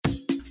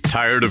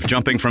Tired of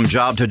jumping from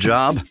job to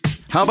job?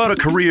 How about a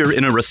career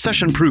in a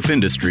recession-proof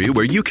industry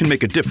where you can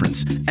make a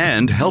difference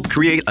and help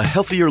create a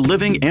healthier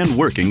living and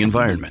working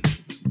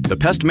environment? The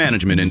pest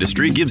management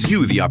industry gives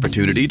you the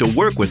opportunity to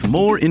work with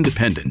more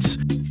independence.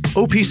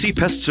 OPC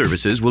Pest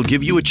Services will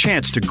give you a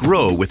chance to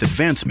grow with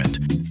advancement.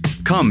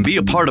 Come be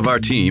a part of our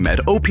team at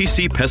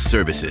OPC Pest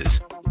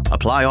Services.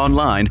 Apply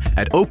online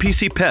at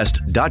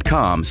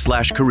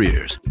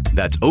opcpest.com/careers.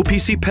 That's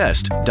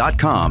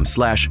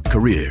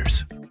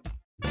opcpest.com/careers.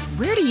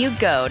 Where do you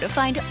go to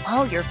find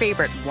all your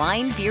favorite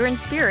wine, beer, and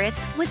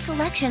spirits with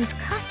selections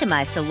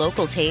customized to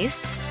local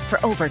tastes?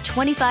 For over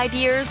 25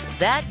 years,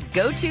 that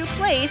go-to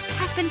place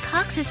has been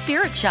Cox's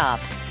Spirit Shop.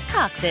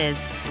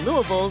 Cox's,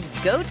 Louisville's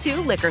go-to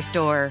liquor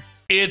store.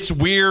 It's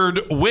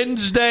Weird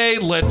Wednesday.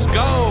 Let's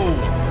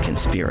go.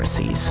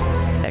 Conspiracies,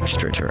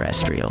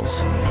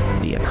 extraterrestrials,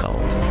 the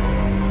occult.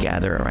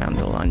 Gather around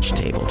the lunch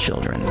table,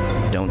 children.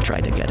 Don't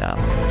try to get up.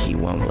 He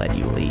won't let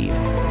you leave.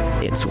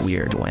 It's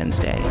Weird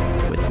Wednesday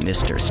with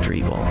Mr.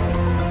 Strebel.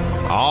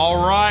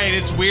 All right,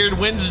 it's Weird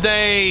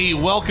Wednesday.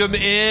 Welcome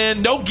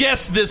in. No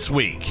guest this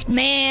week.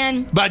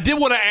 Man. But I did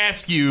want to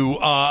ask you,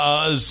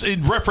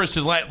 in reference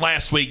to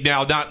last week,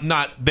 now,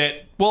 not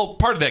that... Well,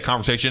 part of that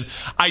conversation,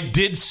 I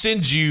did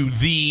send you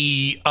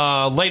the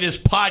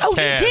latest podcast. Oh,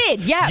 you did?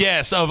 Yeah.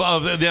 Yes, of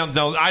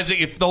Isaac.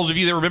 If those of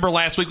you that remember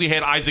last week, we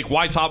had Isaac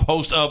Whitetop,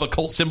 host of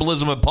Occult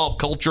Symbolism and Pop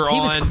Culture, on.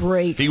 He was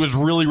great. He was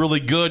really, really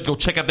good. Go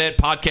check out that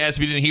podcast if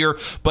you didn't hear.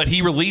 But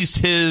he released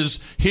his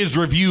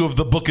review of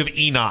the Book of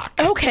Enoch.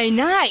 Okay,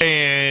 nice.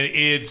 And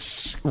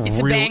it's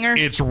a banger?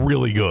 It's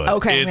really good.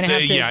 Okay, I'm going to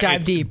have to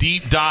dive deep.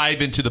 Deep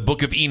dive into the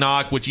Book of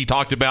Enoch, which he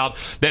talked about.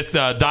 That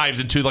dives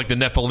into like the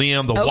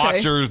Nephilim, the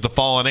Watchers, the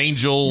Fallen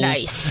Angels,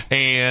 nice,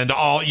 and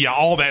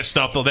all that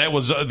stuff. Though that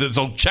was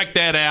so check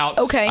that out.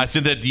 Okay, I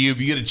sent that to you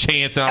if you get a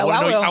chance, and I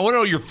want to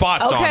know your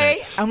thoughts on it.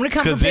 Okay, I'm going to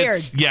come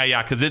prepared.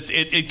 Because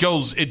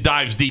it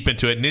dives deep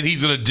into it, and then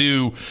he's going to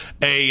do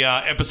a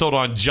episode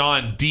on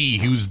John Dee,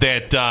 who's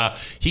that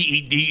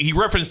he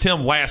referenced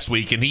him last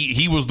week, and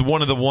he was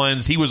one of the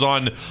ones. He was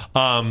on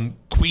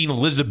Queen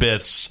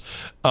Elizabeth's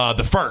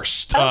the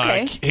first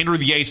Henry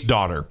VIII's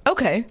daughter.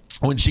 Okay.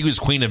 When she was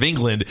Queen of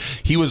England,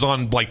 he was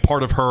on like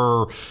part of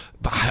her.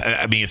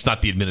 I mean, it's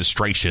not the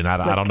administration.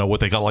 I don't know what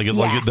they call like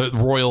the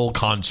royal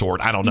consort.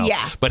 I don't know.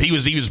 Yeah. But he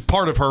was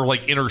part of her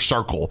like inner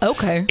circle.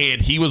 Okay.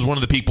 And he was one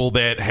of the people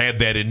that had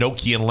that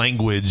Enochian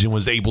language and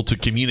was able to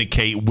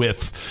communicate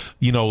with,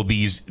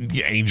 these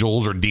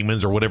angels or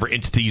demons or whatever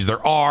entities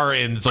there are.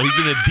 And so he's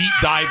going to deep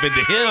dive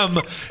into him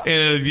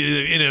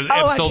in an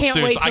episode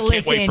soon. So I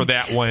can't wait for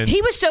that one.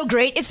 He was so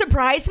great. It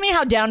surprised me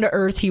how down to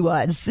earth he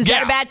was. Is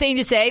that a bad thing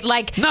to say?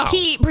 Like, no.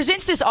 He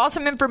presents this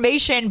awesome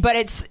information, but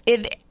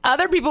if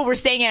other people were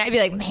saying it, I'd be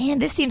like, man,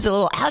 this seems a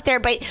little out there.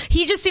 But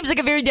he just seems like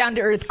a very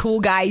down-to-earth, cool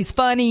guy. He's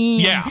funny.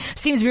 Yeah.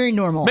 Seems very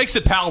normal. Makes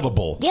it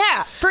palatable.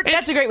 Yeah.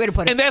 That's a great way to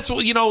put it. And that's,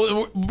 we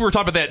were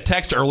talking about that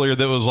text earlier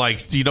that was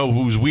like,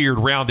 who's weird,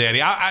 Round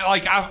Daddy.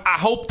 I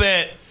hope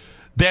that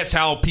that's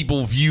how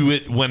people view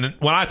it when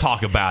I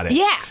talk about it.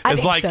 Yeah,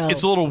 it's like so.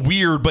 It's a little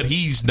weird, but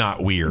he's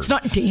not weird. It's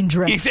not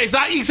dangerous. It's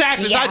not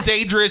exactly. It's not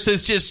dangerous.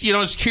 It's just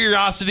it's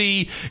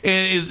curiosity,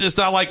 and it's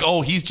not like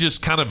he's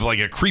just kind of like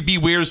a creepy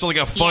weird. It's like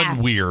a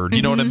fun weird.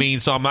 You know what I mean?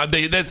 So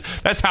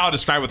that's how I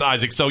describe it with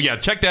Isaac. So yeah,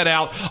 check that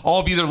out.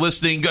 All of you that are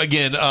listening,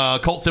 again,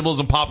 Cult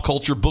Symbolism, Pop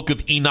Culture, Book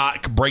of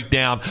Enoch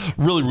breakdown.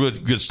 Really, really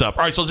good stuff.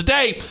 All right, so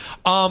today,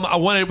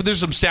 there's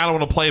some sound I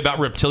want to play about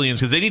reptilians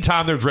because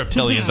anytime there's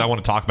reptilians, I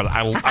want to talk about it.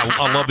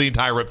 I love the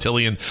entire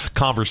reptilian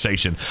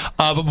conversation.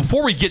 But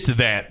before we get to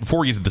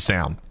the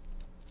sound,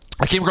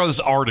 I came across this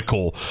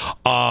article,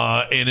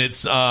 and it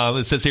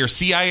says here,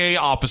 CIA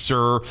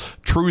officer,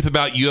 truth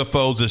about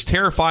UFOs as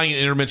terrifying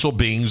and interdimensional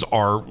beings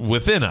are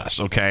within us.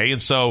 Okay. And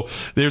so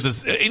there's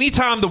this,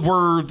 anytime the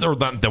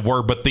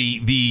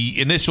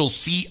initial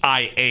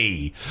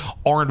CIA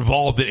are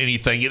involved in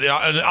anything, it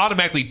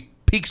automatically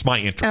piques my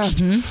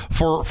interest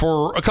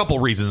for a couple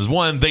of reasons.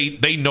 One,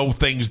 they know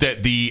things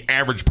that the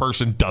average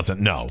person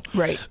doesn't know,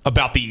 right?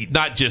 About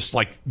not just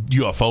like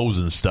UFOs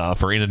and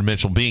stuff or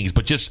interdimensional beings,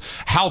 but just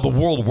how the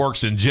world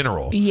works in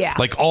general. Yeah,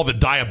 like all the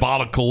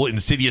diabolical,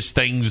 insidious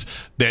things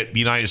that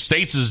the United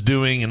States is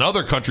doing and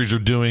other countries are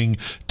doing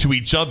to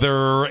each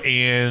other,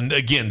 and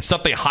again,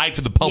 stuff they hide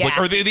from the public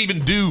or they even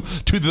do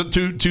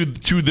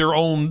to their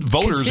own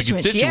voters and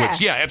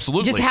constituents. Yeah,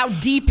 absolutely. Just how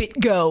deep it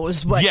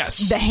goes.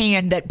 The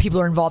hand that people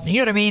are involved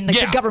in. You know what I mean? Like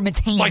the government's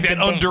hand. Like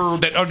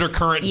that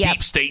undercurrent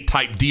deep state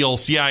type deal,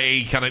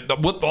 CIA kind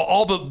of, with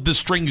all the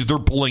strings they're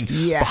pulling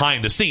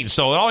behind the scenes.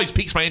 So it always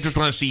piques my interest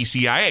when I see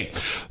CIA.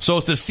 So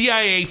it's the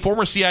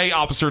former CIA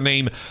officer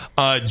named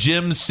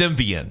Jim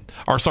Simivan,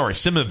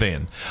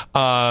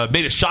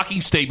 made a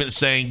shocking statement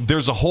saying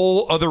there's a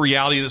whole other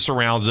reality that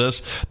surrounds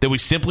us that we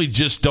simply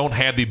just don't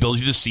have the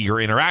ability to see or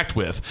interact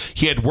with.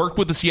 He had worked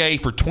with the CIA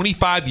for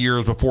 25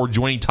 years before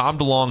joining Tom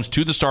DeLonge's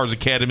To the Stars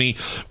Academy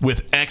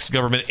with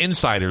ex-government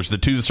insiders.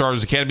 organization. The To the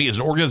Stars Academy is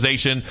an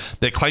organization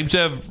that claims to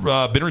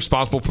have been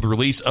responsible for the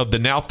release of the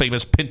now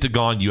famous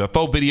Pentagon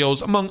UFO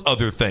videos, among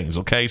other things.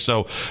 Okay,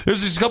 so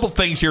there's just a couple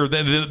things here.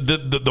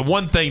 The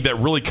one thing that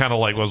really kind of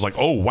was like,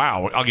 oh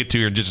wow, I'll get to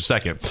here in just a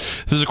second.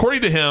 This is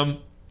according to him.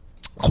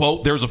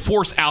 Quote, there's a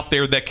force out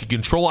there that can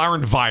control our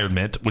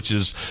environment, which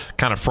is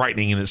kind of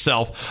frightening in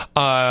itself,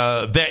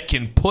 that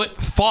can put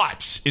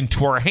thoughts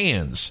into our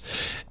heads.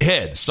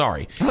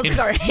 Sorry. In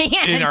our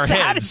heads.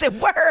 How does it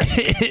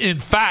work? In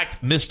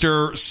fact,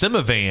 Mr.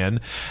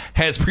 Simivan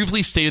has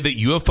previously stated that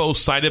UFOs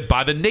sighted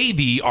by the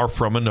Navy are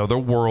from another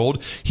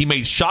world. He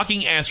made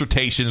shocking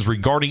assertions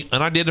regarding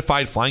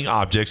unidentified flying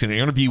objects in an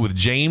interview with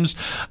James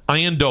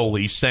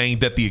Iandoli, saying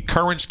that the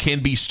occurrence can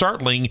be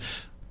startling.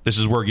 This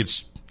is where it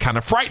gets kind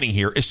of frightening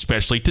here,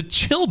 especially to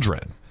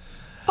children.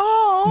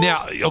 Oh.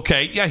 Now,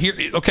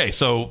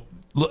 so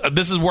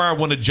this is where I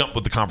want to jump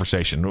with the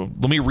conversation.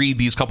 Let me read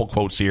these couple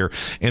quotes here,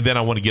 and then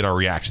I want to get our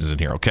reactions in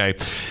here, okay?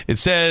 It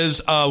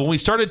says, when we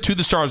started To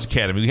the Stars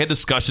Academy, we had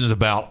discussions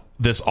about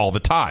this all the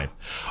time.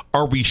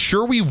 Are we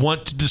sure we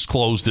want to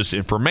disclose this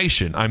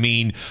information? I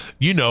mean,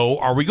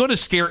 are we going to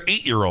scare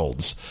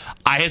 8-year-olds?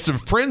 I had some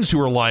friends who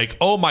were like,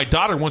 oh, my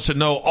daughter wants to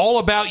know all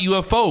about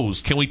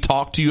UFOs. Can we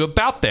talk to you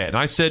about that? And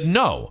I said,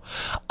 no,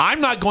 I'm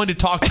not going to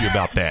talk to you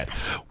about that.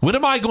 When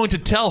am I going to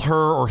tell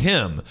her or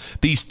him,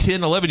 these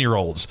 10,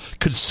 11-year-olds?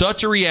 Could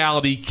such a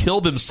reality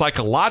kill them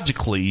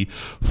psychologically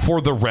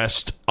for the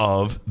rest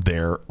of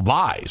their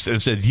lives? And it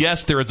said,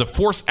 yes, there is a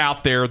force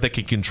out there that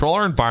can control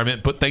our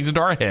environment, put things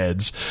into our heads.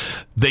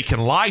 They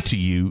can lie to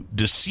you,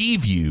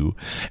 deceive you,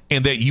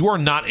 and that you are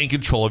not in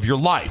control of your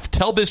life.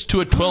 Tell this to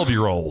a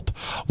 12-year-old.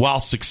 While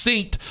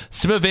succinct,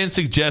 Simivan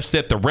suggests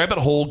that the rabbit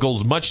hole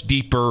goes much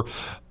deeper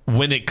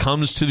when it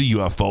comes to the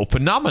UFO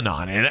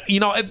phenomenon. And,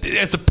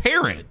 as a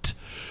parent,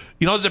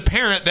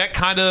 that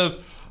kind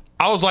of,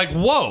 I was like,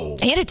 whoa.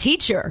 And a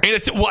teacher. And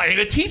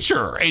a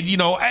teacher.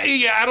 And,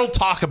 I don't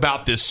talk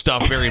about this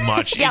stuff very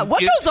much. Yeah, what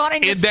goes on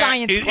in your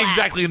science class?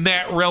 Exactly, in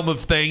that realm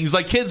of things.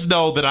 Like, kids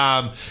know that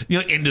I'm,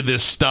 into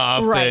this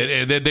stuff. Right.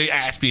 And they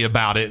ask me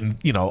about it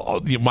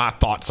and, my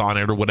thoughts on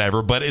it or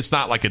whatever. But it's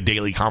not like a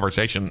daily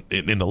conversation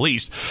in the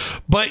least.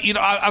 But,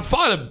 I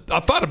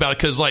thought about it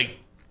because,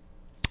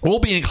 we'll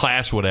be in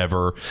class,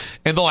 whatever,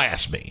 and they'll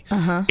ask me.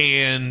 Uh-huh.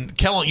 And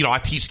Kellen, I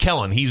teach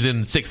Kellen. He's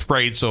in 6th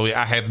grade, so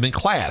I have him in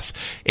class.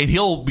 And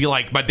he'll be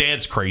like, my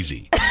dad's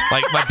crazy.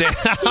 Like, my dad.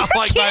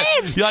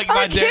 Kids my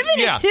are dad, giving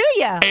it to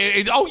you.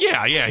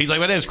 And He's like,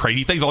 my dad's crazy.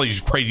 He thinks all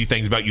these crazy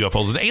things about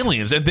UFOs and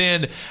aliens. And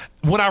then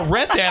when I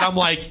read that, I'm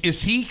like,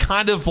 is he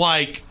kind of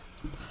like,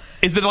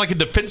 is it like a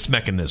defense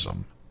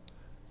mechanism?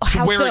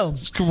 How where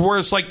so? Where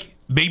it's like,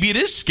 maybe it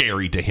is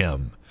scary to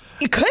him.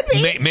 It could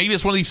be. Maybe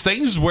it's one of these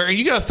things where, and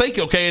you got to think,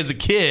 okay, as a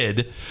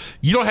kid,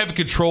 you don't have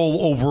control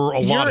over a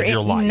lot of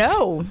your life.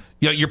 No.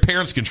 Your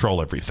parents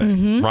control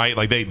everything, right?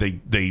 Like they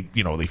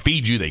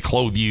feed you, they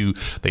clothe you,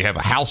 they have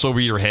a house over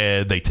your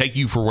head, they take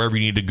you for wherever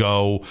you need to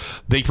go,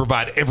 they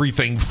provide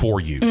everything for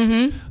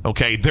you.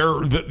 Okay,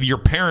 your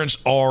parents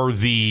are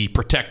the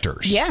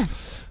protectors. Yeah.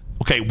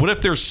 Okay, what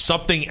if there's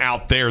something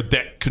out there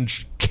that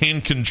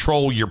can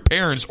control your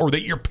parents, or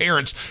that your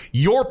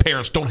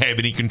parents don't have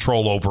any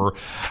control over?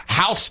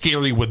 How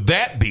scary would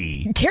that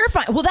be?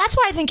 Terrifying. Well, that's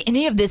why I think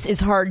any of this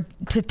is hard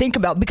to think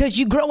about, because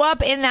you grow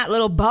up in that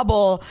little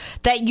bubble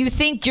that you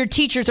think your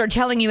teachers are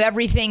telling you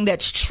everything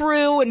that's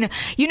true. And,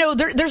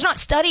 there's not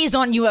studies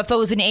on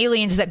UFOs and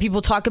aliens that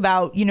people talk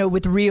about,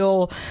 with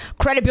real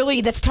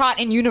credibility that's taught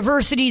in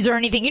universities or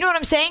anything. You know what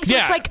I'm saying? So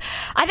yeah. It's like,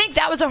 I think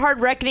that was a hard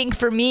reckoning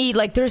for me.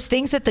 Like, there's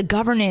things that the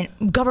government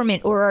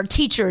or our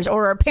teachers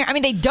or our parents,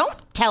 they don't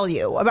tell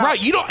you about.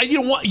 Right. You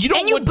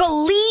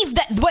believe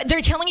that what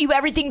they're telling you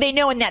everything they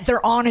know, and that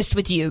they're honest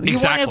with you. You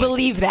exactly. want to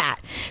believe that.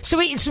 So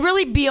it's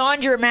really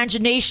beyond your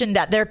imagination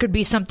that there could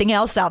be something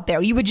else out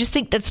there. You would just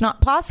think that's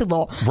not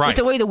possible with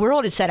the way the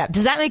world is set up.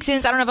 Does that make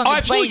sense? I don't know if I'm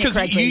explaining it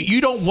correctly.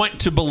 You don't want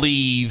to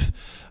believe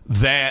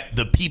that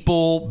the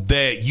people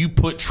that you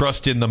put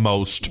trust in the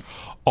most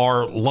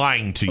are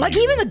lying to you. Like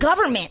even the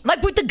government.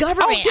 Like with the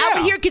government. Oh,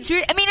 yeah. Out here,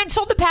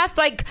 until the past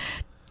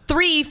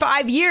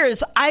 3-5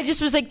 years, I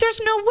just was like, there's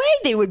no way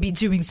they would be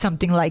doing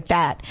something like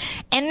that.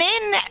 And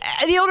then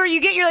the older you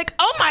get, you're like,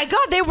 oh my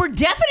God, they were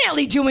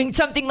definitely doing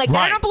something like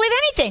that. I don't believe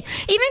anything.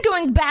 Even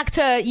going back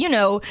to,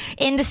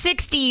 in the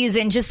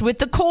 60s and just with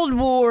the Cold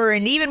War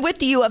and even with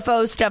the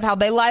UFO stuff, how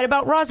they lied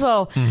about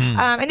Roswell.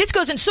 And this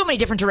goes in so many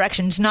different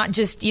directions, not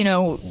just,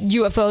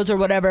 UFOs or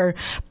whatever.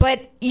 But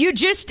you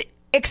just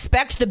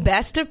expect the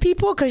best of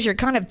people because you're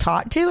kind of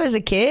taught to as a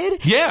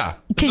kid. Yeah.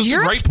 Because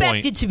you're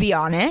expected to be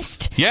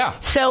honest. Yeah.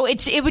 So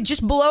it would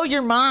just blow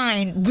your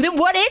mind.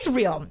 What is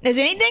real? Is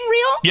anything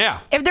real? Yeah.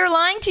 If they're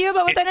lying to you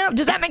about what they know,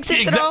 does that make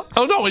sense at all?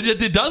 Oh no,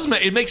 it does.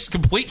 It makes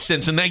complete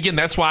sense. And again,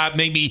 that's why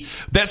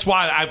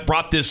I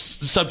brought this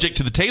subject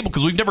to the table,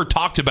 because we've never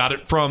talked about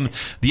it from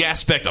the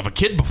aspect of a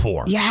kid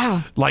before.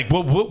 Yeah. Like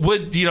what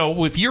would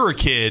if you're a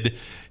kid,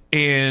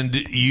 and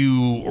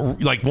you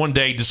like one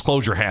day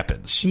disclosure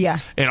happens. Yeah.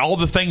 And all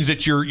the things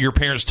that your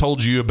parents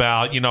told you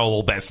about,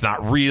 that's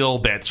not real,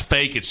 that's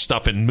fake, it's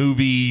stuff in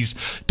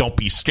movies, don't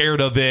be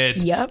scared of it.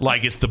 Yep.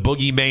 Like it's the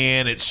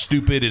boogeyman, it's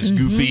stupid, it's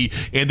goofy,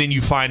 and then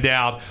you find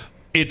out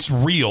it's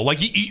real. Like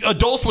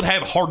adults would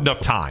have hard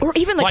enough time. Or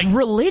even like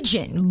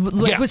religion,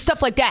 with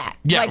stuff like that.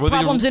 Yeah, like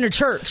problems in a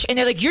church. And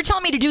they're like, you're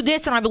telling me to do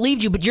this and I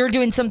believed you, but you're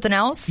doing something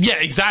else?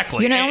 Yeah,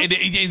 exactly. And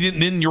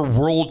then your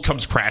world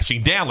comes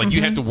crashing down. Like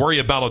you have to worry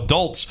about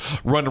adults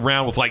running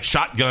around with like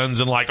shotguns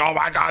and like, oh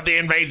my God, the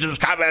invasion's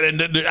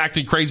coming and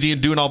acting crazy and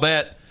doing all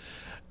that.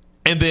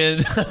 And then,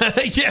 but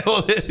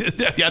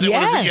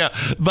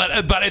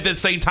at the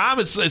same time,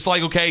 it's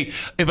like, okay,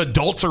 if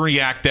adults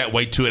react that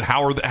way to it,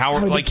 how's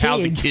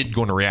the kid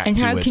going to react to it?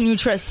 And how can you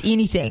trust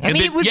anything? I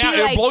mean, it would be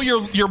like, it'll blow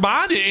your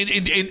mind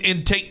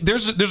and take.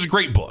 There's a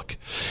great book.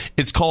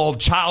 It's called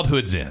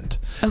Childhood's End.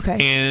 Okay,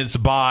 and it's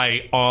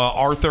by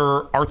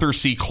Arthur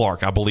C.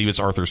 Clarke. I believe it's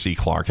Arthur C.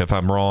 Clarke. If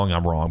I'm wrong,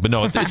 I'm wrong. But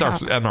no, it's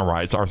Arthur, I'm not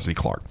right. It's Arthur C.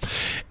 Clarke,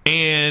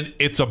 and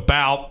it's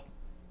about.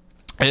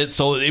 And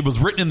so it was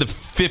written in the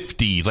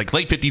 50s, like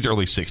late 50s,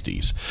 early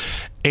 60s.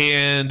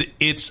 And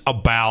it's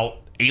about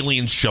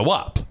aliens show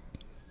up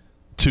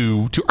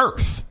to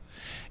Earth.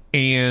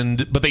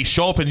 But they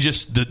show up in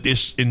just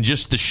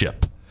the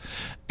ship.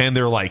 And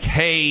they're like,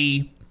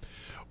 hey,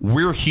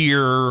 we're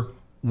here,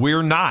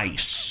 we're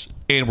nice,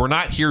 and we're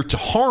not here to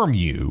harm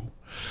you,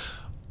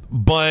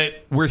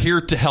 but we're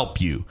here to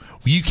help you.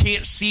 You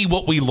can't see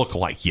what we look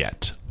like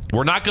yet.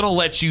 We're not going to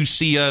let you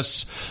see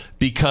us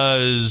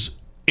because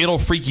it'll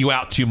freak you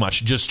out too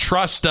much. Just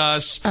trust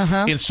us.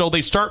 And so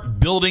they start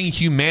building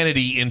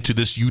humanity into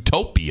this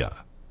utopia.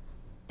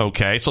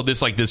 Okay, so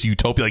this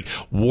utopia, like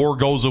war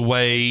goes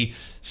away,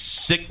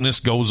 sickness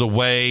goes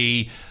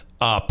away,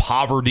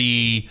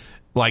 poverty,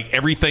 like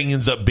everything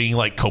ends up being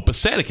like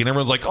copacetic, and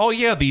everyone's like, oh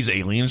yeah, these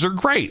aliens are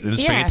great and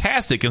it's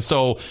fantastic. And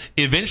so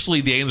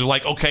eventually the aliens are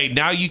like, okay,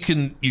 now you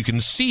can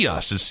see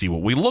us and see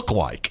what we look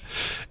like.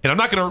 And I'm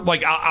not gonna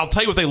I'll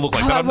tell you what they look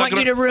like, but I'm not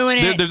gonna ruin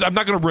it. I'm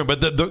not gonna ruin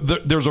it,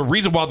 but there's a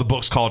reason why the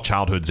book's called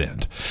Childhood's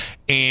End.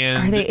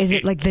 And is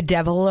it like the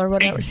devil or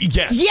whatever?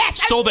 Yes.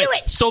 I knew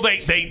it. So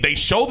they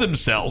show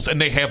themselves and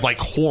they have like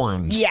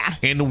horns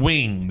and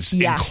wings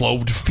and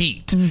cloved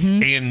feet.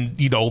 And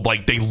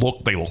like they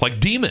look like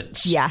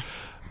demons. Yeah.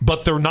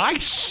 But they're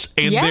nice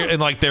and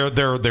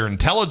they're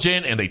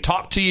intelligent and they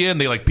talk to you and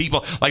they like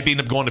people, like they end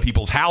up going to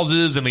people's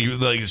houses and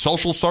the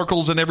social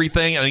circles and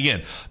everything. And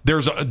again,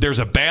 there's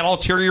a bad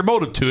ulterior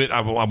motive to it.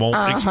 I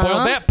won't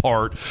spoil that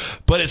part,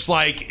 but it's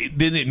like,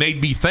 then it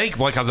made me think,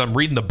 like as I'm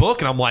reading the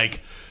book and I'm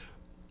like,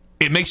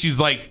 it makes you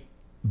like,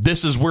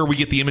 this is where we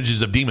get the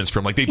images of demons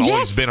from. Like they've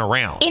always been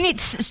around, and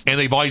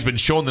they've always been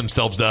showing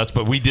themselves to us,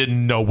 but we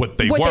didn't know what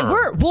they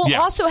were. Well,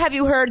 also, have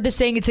you heard the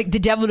saying? It's like the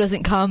devil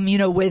doesn't come,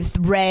 with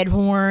red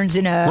horns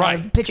and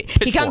a pitch.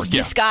 He comes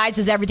disguised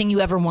as everything you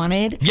ever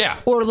wanted. Yeah,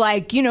 or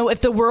like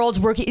if the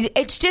world's working,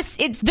 it's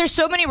there's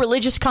so many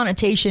religious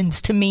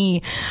connotations to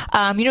me.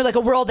 Like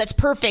a world that's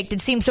perfect. It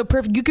seems so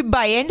perfect. You could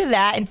buy into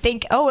that and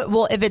think, oh,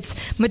 well, if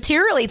it's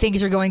materially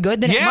things are going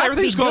good, then it must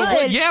be good.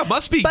 It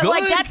must be good. But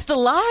like that's the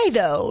lie,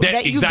 though.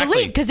 You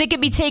believe, because it can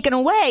be taken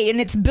away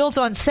and it's built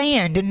on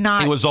sand and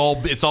not. It's all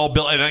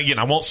built. And again,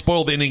 I won't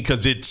spoil the ending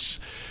because it's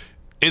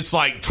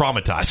like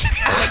traumatizing.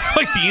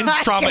 Like the end's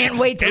traumatizing. I can't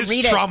wait to read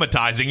it. It's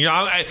traumatizing.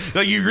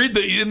 You read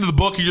the end of the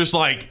book, you're just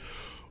like,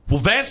 well,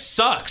 that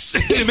sucks.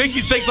 It makes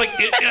you think like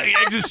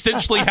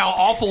existentially how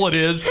awful it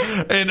is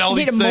and all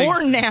these things.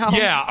 More now.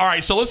 Yeah. All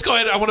right. So let's go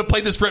ahead. I want to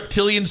play this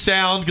reptilian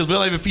sound because we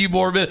only have a few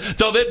more minutes.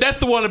 So that's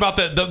the one about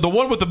the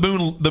one with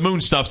the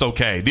moon stuff's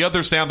okay. The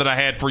other sound that I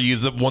had for you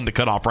is the one that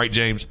cut off, right,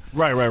 James?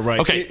 Right.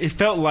 Okay. It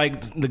felt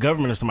like the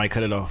government or somebody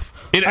cut it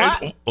off.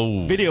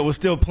 Video was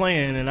still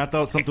playing, and I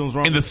thought something was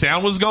wrong. And the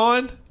sound was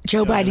gone?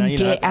 Joe Biden,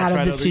 get out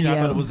of the studio. I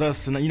thought it was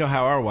us, and you know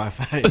how our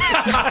Wi-Fi is.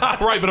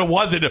 Right, but it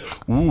wasn't. Now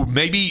I'm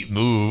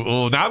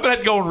going to have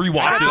to go and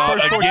rewatch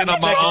it again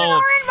on my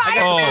own. I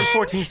got the first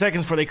 14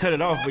 seconds before they cut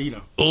it off, but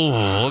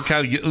I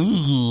kind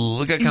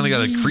of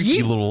got a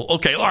creepy little.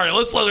 Okay, all right,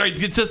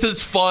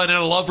 it's fun, and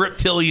I love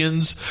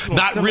reptilians. Well,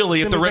 not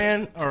really. Or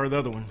the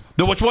other one.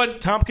 The which one?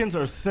 Tompkins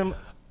or Sim.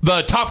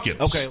 The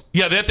Tompkins. Okay.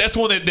 Yeah, that's the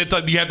one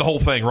that you had the whole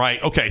thing,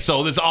 right? Okay,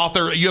 so this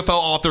UFO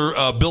author,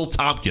 Bill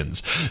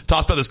Tompkins,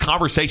 talks about this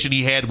conversation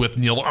he had with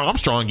Neil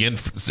Armstrong, again,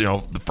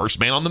 the first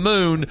man on the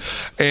moon,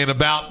 and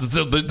about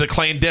the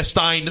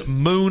clandestine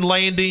moon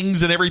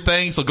landings and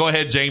everything. So go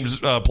ahead, James,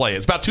 play it.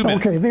 It's about 2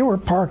 minutes. Okay, they were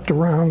parked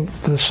around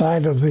the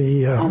side of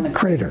the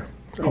crater.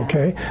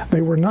 Okay, they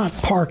were not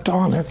parked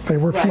on it. They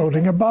were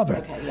floating above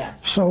it. Okay, yeah.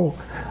 So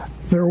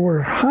there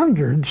were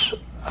hundreds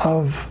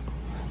of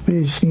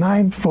these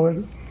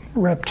 9-foot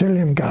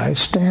reptilian guys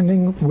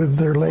standing with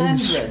their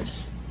legs.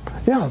 Hundreds.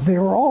 Yeah, they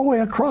were all the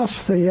way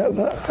across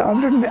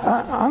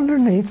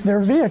underneath their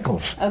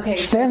vehicles. Okay,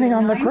 standing so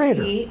on the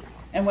crater. Feet,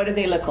 and what do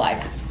they look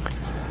like?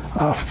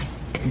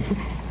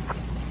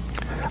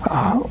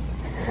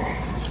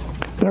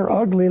 They're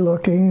ugly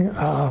looking,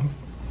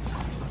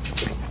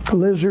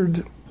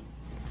 lizard,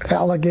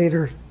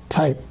 alligator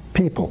type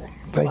people.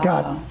 They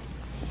got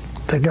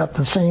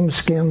the same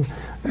skin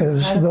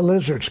as the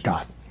lizards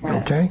got,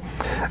 okay?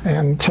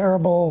 And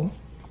terrible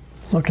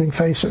looking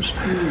faces.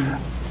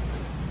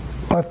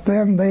 But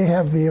then they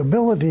have the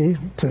ability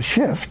to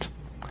shift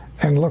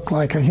and look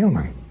like a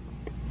human.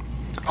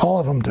 All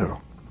of them do,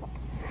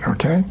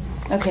 okay?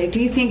 Okay, do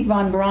you think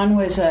von Braun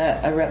was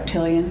a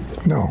reptilian?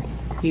 No.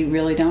 You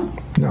really don't?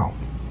 No.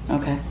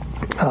 Okay.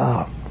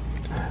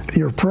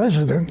 Your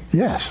president,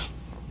 yes.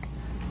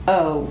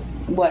 Oh,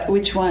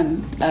 which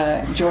one?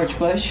 George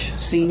Bush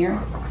Sr.?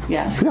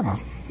 Yes. Yeah.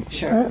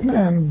 Sure.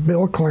 And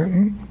Bill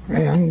Clinton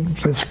and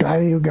this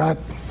guy you got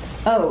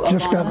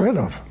rid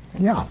of.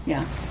 Yeah.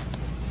 Yeah.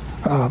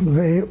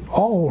 They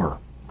all were.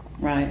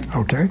 Right.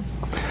 Okay.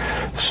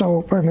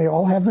 So, and they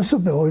all have this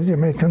ability to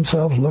make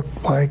themselves look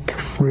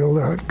like real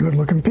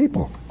good-looking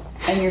people.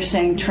 And you're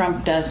saying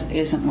Trump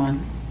isn't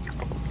one?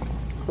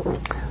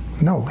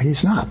 No,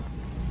 he's not.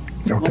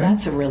 Okay. Well,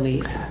 that's a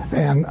relief.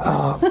 And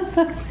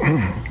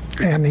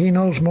and he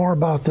knows more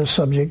about this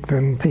subject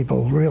than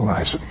people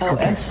realize. Oh,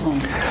 okay.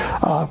 Excellent.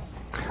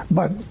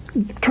 But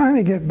trying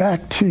to get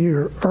back to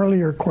your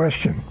earlier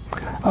question,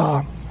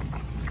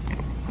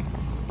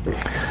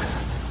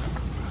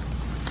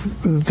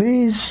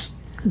 these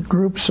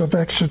groups of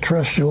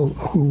extraterrestrial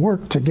who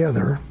work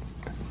together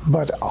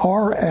but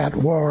are at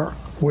war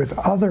with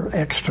other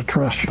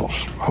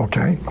extraterrestrials,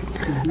 okay,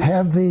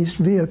 have these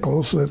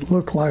vehicles that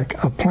look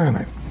like a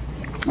planet.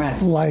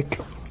 Right. Like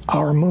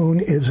our moon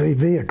is a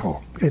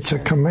vehicle. It's a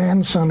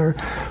command center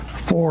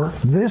for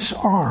this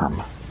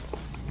arm.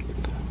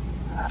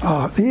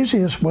 The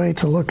easiest way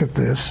to look at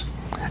this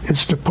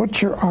is to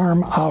put your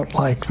arm out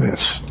like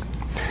this,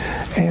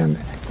 and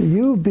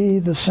you be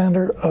the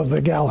center of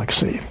the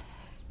galaxy.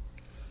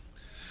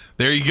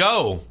 There you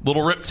go.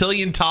 Little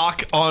reptilian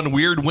talk on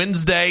Weird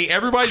Wednesday.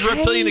 Everybody's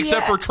reptilian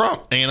except for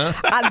Trump, Anna.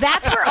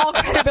 That's where all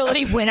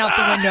credibility went out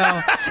the window.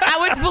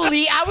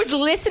 I was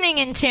listening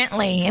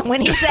intently, and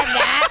when he said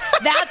that,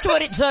 that's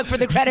what it took for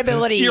the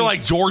credibility. You're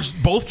like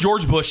both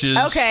George Bushes.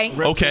 Okay.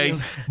 Okay.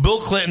 Bill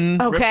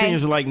Clinton. Okay.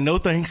 Reptilians are like, no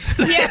thanks.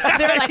 Yeah,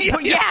 they're like,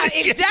 yeah,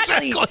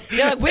 exactly.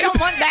 They're like, we don't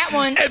want that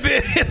one. And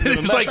then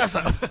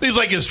he's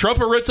like, is Trump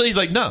a reptilian? He's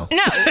like, no.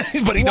 No.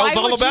 But he knows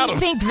all about him. Why would you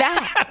think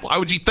that? Why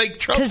would you think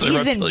Trump's a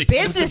reptilian?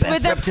 Because he's in business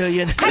with them.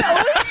 Reptilian. I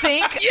always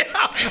think.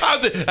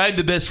 Yeah, I'm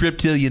the best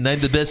reptilian. I'm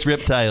the best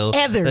reptile.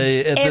 Ever.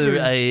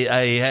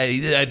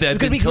 I've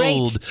been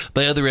told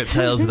by other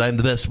reptiles that I'm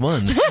the best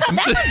one. That's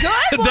a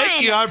good one.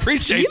 Thank you. I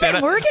appreciate You've that.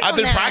 Been working I've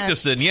been on that.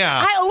 practicing,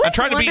 yeah. I'm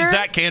trying to beat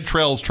Zach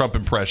Cantrell's Trump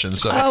impression.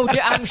 So. Oh,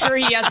 I'm sure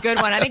he has a good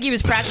one. I think he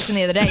was practicing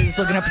the other day. He was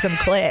looking up some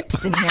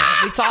clips, and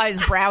we saw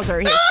his browser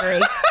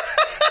history.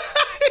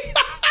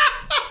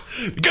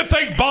 Good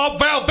thing Bob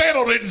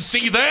Valvano didn't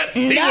see that.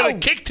 He would have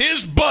kicked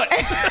his butt.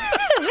 He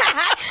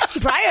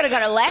probably would have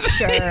got a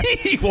lecture.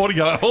 He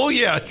got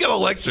a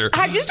lecture.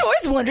 I just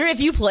always wonder if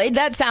you played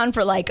that sound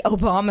for like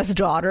Obama's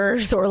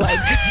daughters or like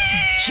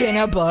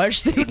Jenna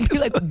Bush, they would be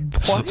like,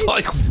 what?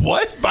 Like,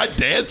 what? My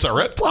dad's a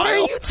reptile? What are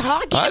you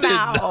talking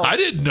about? I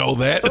didn't know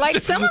that. Like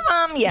some of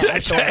them, yeah,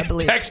 I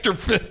believe. Texter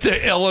to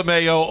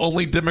LMAO,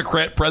 only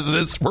Democrat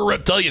presidents were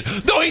reptilian.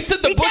 No, he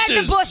said the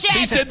Bushes.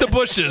 He said the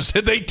Bushes.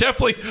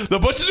 The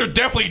Bushes are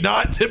definitely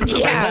not Democrat.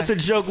 Yeah. That's a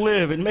joke,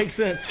 Liv. It makes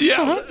sense.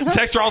 Yeah.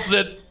 Texter also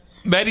said,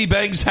 Maddie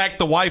Bangs hacked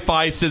the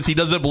Wi-Fi since he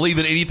doesn't believe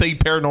in anything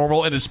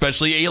paranormal and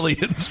especially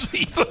aliens.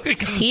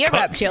 Is he a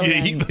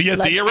reptilian? Let's he a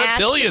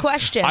reptilian. Ask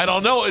questions. I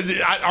don't know.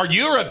 Are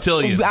you a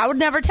reptilian? I would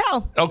never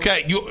tell.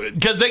 Okay,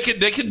 because they can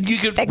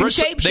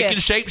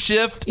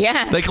shape-shift.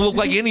 Yeah, they can look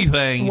like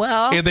anything.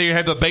 Well, and they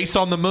have the base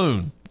on the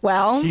moon.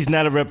 Well, she's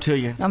not a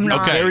reptilian. I'm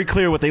not. Okay. Very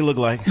clear what they look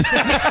like.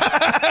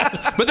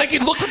 But they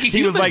can look like a human.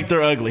 He was like,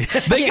 they're ugly.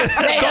 They're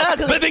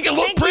ugly. But they can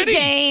look pretty.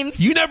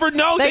 James. You never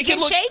know. They can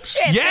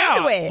shape-shift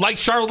into it. Like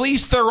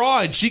Charlize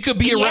Theron. She could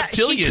be a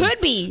reptilian. She could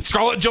be.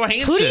 Scarlett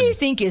Johansson. Who do you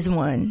think is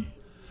one?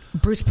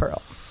 Bruce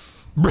Pearl.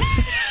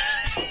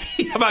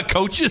 How about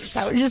coaches?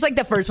 That was just like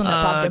the first one that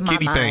popped in my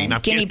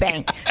mind. Kenny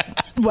Payne.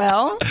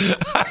 Well, the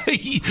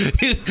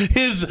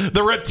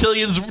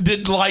reptilians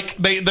didn't like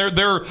their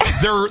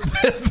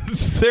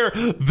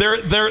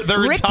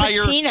Rick entire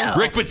Pitino.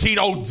 Rick Pitino.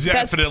 Oh,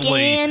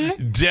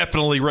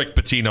 definitely Rick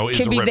Pitino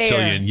is a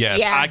reptilian. Yes,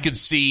 yeah. I could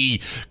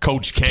see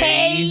Coach K.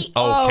 K's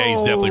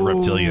definitely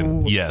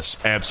reptilian. Yes,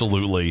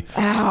 absolutely.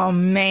 Oh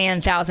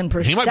man,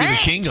 1,000%. He might be the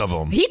king of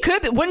them. He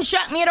could be. Wouldn't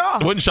shock me at all.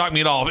 It wouldn't shock me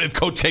at all if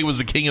Coach K was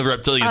the king of the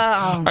reptilians.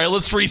 All right,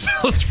 let's read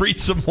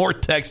some more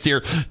text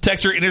here.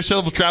 Texter,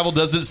 interstellar travel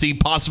doesn't seem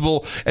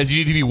possible, as you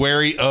need to be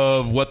wary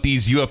of what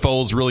these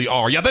UFOs really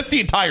are. Yeah, that's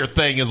the entire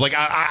thing. Is like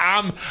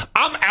I'm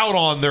out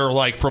on their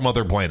like from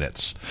other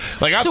planets.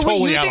 Like I'm totally out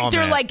on that. So you think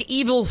they're like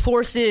evil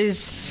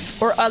forces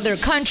or other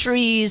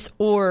countries,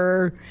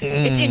 or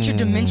it's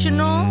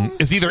interdimensional?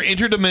 It's either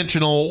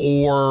interdimensional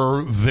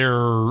or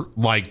they're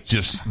like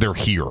they're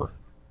here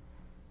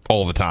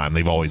all the time.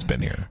 They've always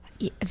been here.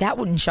 That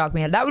wouldn't shock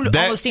me. That would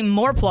almost seem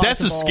more plausible. That's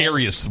the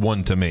scariest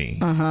one to me.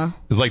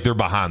 It's like they're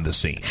behind the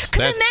scenes.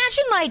 Because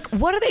imagine, like,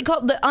 what are they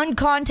called? The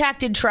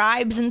uncontacted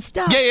tribes and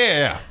stuff.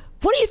 Yeah.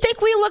 What do you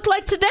think we look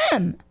like to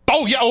them?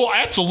 Oh yeah! Oh,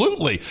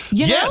 absolutely.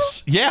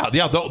 Yes. Yeah.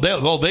 Yeah.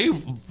 They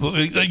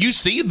you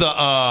see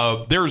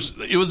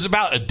it was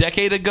about a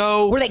decade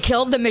ago where they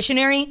killed the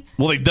missionary.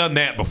 Well, they've done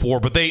that before,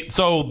 but there's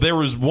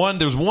one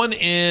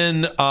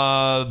in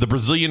the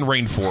Brazilian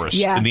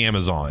rainforest in the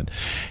Amazon,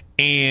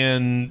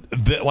 and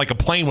like a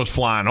plane was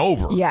flying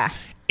over. Yeah.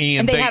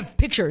 And they have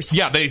pictures.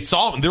 Yeah, they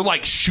saw them. They're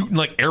like shooting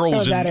like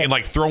arrows and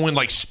like throwing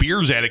like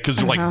spears at it because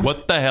they're like,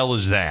 "What the hell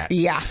is that?"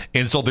 Yeah,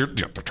 and so they're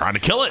trying to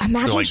kill it.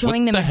 Imagine like,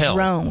 showing them a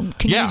drone.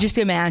 Can you just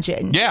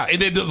imagine? Yeah,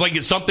 and then like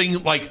it's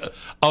something like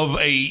of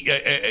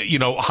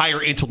a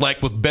higher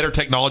intellect with better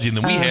technology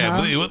than we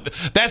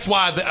have. That's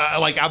why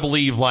I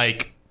believe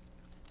like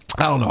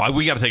I don't know.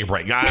 We got to take a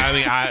break.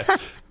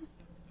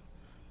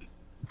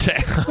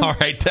 All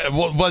right,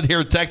 one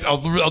here. Text.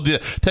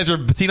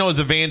 Texter, Patino is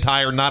a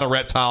vampire, not a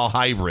reptile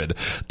hybrid.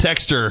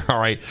 Texter, all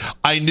right.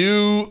 I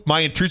knew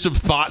my intrusive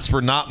thoughts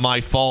were not my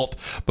fault,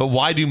 but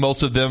why do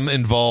most of them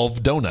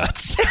involve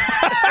donuts?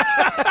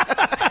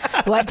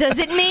 What does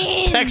it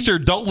mean?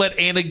 Texter, don't let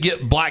Anna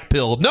get black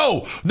pilled.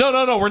 No.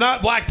 We're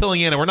not black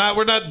pilling Anna. We're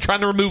not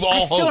trying to remove all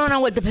hope. I still don't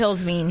know what the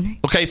pills mean.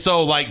 Okay,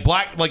 so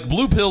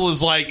blue pill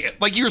is like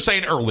you were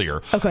saying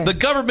earlier. Okay. The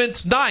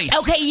government's nice.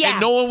 Okay, yeah.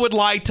 And no one would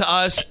lie to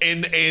us,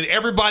 and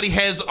everybody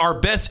has our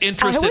best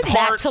interest at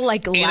heart.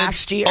 That till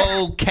last year.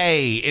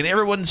 Okay, and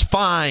everyone's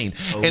fine.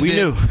 Oh, and we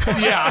knew.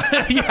 Yeah.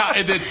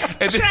 And then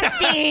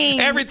Trusting.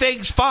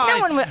 Everything's fine.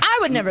 I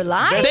would never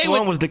lie. Best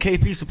one was the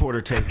KP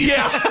supporter tape.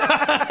 Yeah.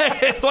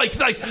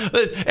 like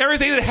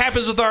everything that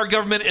happens with our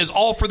government is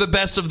all for the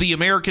best of the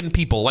American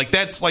people. Like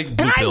that's like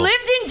blue and pill. I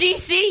lived in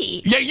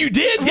D.C. Yeah, you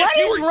did. What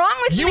is wrong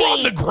with you me? You were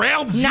on the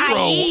ground zero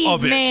Naive,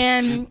 of it,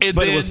 man.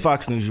 But it was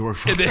Fox News you worked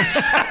for. Well,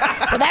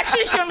 that should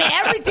have shown me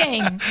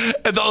everything.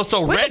 And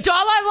also, with the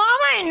Dalai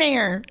Lama in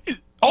there.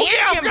 Oh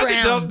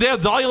yeah, the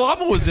Dalai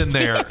Lama was in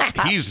there.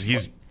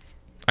 He's.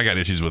 I got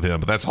issues with him,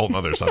 but that's a whole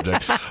other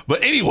subject.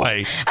 But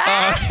anyway,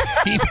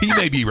 he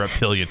may be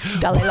reptilian.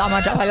 Dalai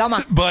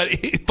Lama.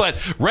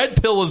 But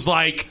red pill is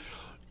like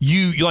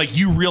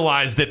you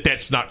realize that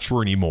that's not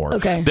true anymore.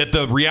 Okay. That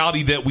the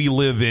reality that we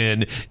live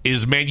in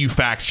is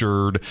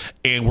manufactured,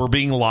 and we're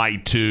being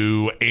lied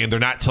to, and they're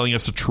not telling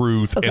us the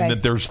truth, and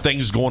that there's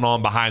things going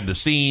on behind the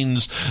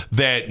scenes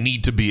that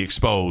need to be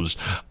exposed.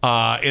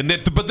 But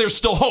there's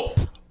still hope.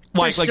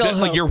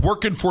 Like you're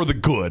working for the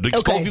good,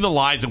 exposing the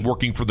lies and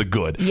working for the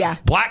good. Yeah.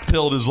 Black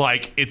pilled is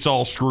like it's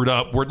all screwed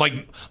up. We're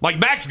like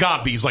Max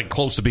Godby's like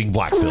close to being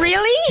black pilled.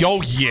 Really?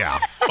 Oh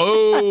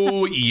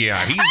yeah.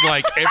 He's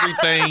like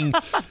everything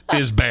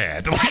is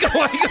bad.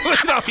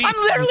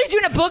 I'm literally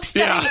doing a book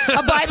study,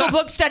 a Bible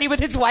book study with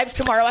his wife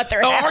tomorrow at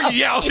their house. Oh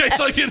yeah, okay. Yeah.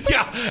 So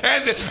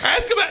and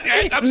ask him.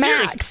 I'm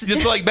Max. serious.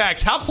 Just like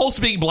Max, how close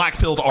to being black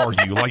pilled are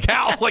you? Like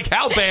how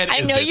bad is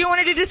it? I know you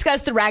wanted to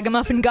discuss the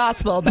Ragamuffin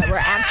Gospel, but we're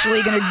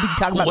actually going to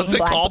talking about what's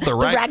it called? The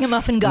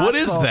Ragamuffin Gospel. What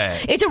is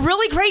that? It's a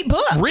really great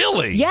book.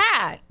 Really?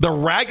 Yeah. The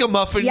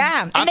Ragamuffin.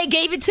 Yeah, and they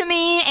gave it to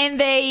me, and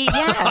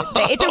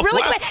it's a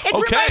really it's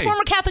written by a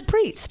former Catholic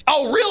priest.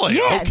 Oh, really?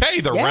 Yeah. Okay,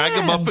 the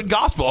Ragamuffin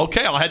Gospel.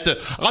 Okay, I'll have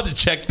to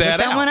check that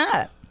out. That one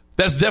up.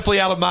 That's definitely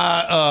out of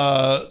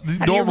my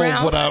normal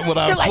what I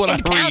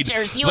read.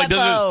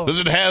 UFO. Does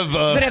it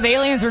have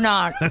aliens or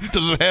not?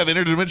 Does it have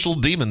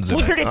interdimensional demons in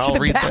it? I'll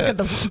read that.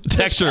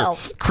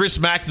 Texter, Chris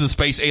Max is a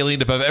space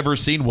alien if I've ever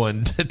seen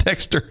one.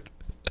 Texter,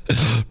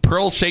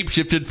 Pearl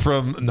shapeshifted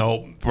from...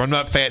 No, I'm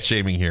not fat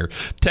shaming here.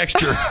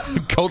 Texture,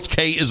 Coach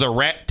K is a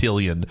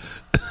reptilian.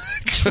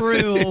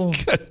 True.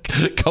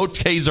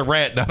 Coach K is a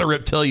rat, not a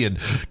reptilian.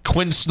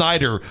 Quinn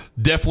Snyder,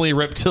 definitely a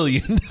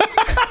reptilian.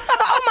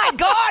 Oh my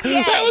God!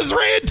 Yes. That was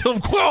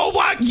random. Oh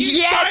my God!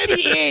 Yes,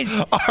 Snyder. He is.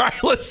 All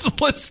right,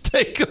 let's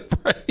take a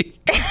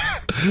break.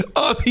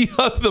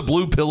 The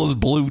blue pill is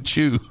blue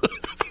chew.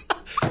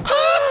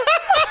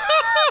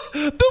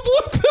 The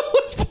blue pill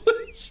is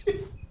blue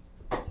chew.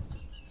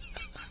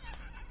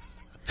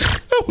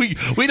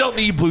 We don't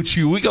need blue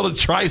chew. We got a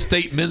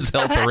Tri-State Men's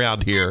Health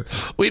around here.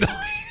 We don't.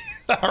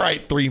 All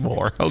right, 3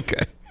 more.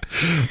 Okay.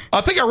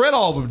 I think I read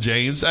all of them,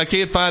 James. I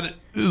can't find it.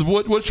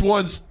 Which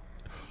ones?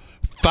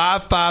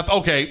 5.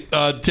 Okay.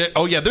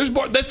 There's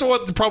more. That's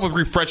what the problem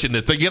with refreshing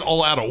this. They get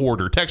all out of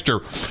order.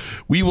 Texter,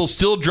 we will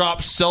still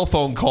drop cell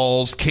phone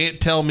calls. Can't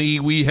tell me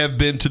we have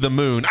been to the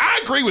moon.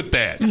 I agree with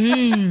that.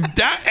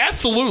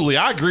 Absolutely.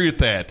 I agree with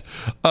that.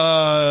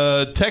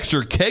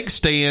 Texter, keg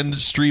stand,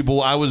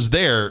 Strebel. I was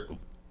there.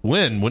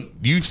 When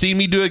you've seen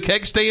me do a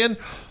keg stand,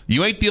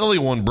 you ain't the only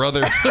one,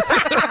 brother.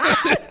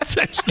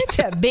 It's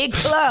a big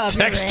club.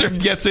 Texter,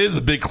 yes, it is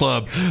a big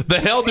club. The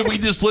hell did we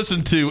just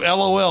listen to?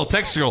 LOL.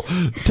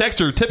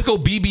 Texter, typical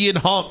BB and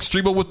honk,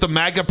 Strebel with the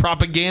MAGA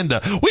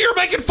propaganda. We were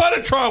making fun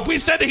of Trump. We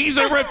said he's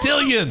a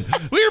reptilian.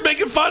 We were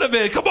making fun of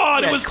it. Come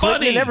on, it was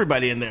Clinton funny. And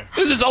everybody in there.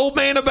 There's this old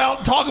man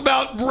talk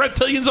about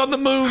reptilians on the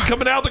moon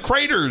coming out of the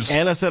craters.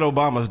 Anna said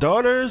Obama's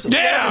daughters.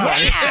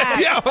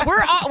 Yeah.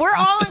 We're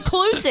all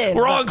inclusive.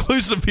 We're all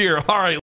inclusive here. All right.